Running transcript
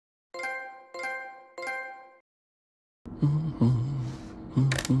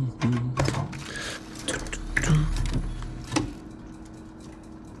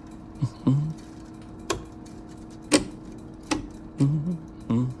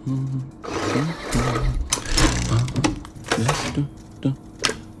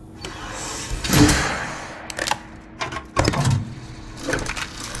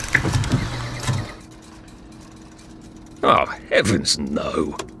Oh, heavens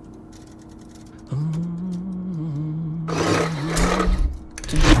no.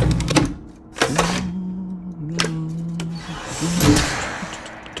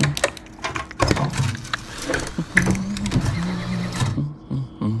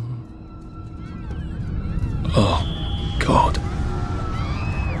 Oh, God.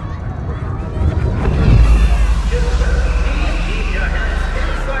 Keep your hands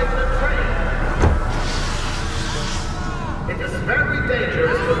inside the train. It is very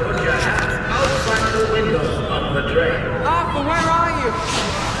dangerous to put your hands outside the windows of the train. Arthur, where are you?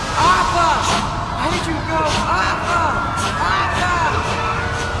 Arthur! Where did you go? Arthur! Arthur!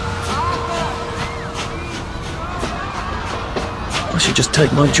 I should just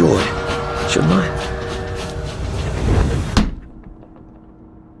take my joy, shouldn't I?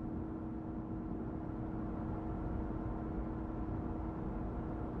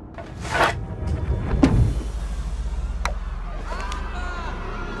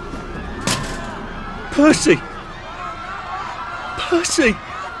 Percy! Percy!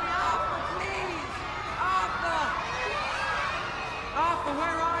 Arthur! Arthur,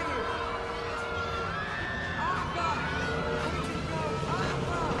 where are you? Arthur!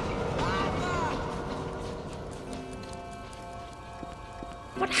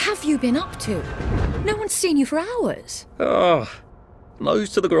 What have you been up to? No one's seen you for hours. Ah, nose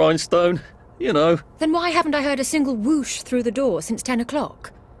to the grindstone, you know. Then why haven't I heard a single whoosh through the door since 10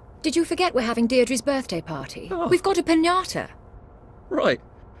 o'clock? Did you forget we're having Deirdre's birthday party? Oh. We've got a piñata. Right.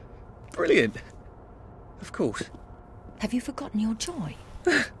 Brilliant. Of course. Have you forgotten your joy?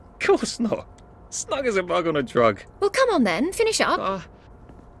 Of course not. Snug as a bug on a drug. Well, come on then, finish up.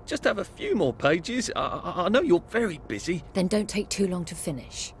 Just have a few more pages. I know you're very busy. Then don't take too long to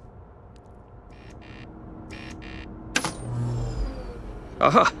finish.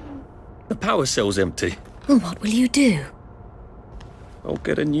 Aha! The power cell's empty. Well, what will you do? I'll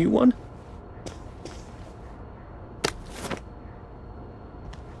get a new one.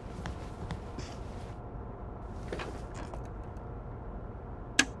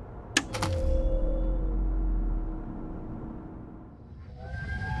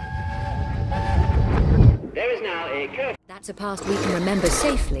 There is now a curfew. That's a past we can remember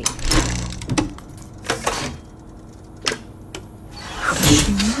safely. How does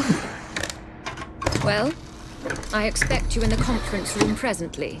she know? Well, I expect you in the conference room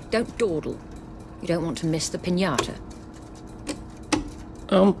presently. Don't dawdle. You don't want to miss the piñata.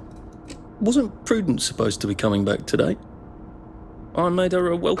 Wasn't Prudence supposed to be coming back today? I made her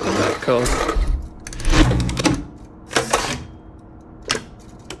a welcome back card.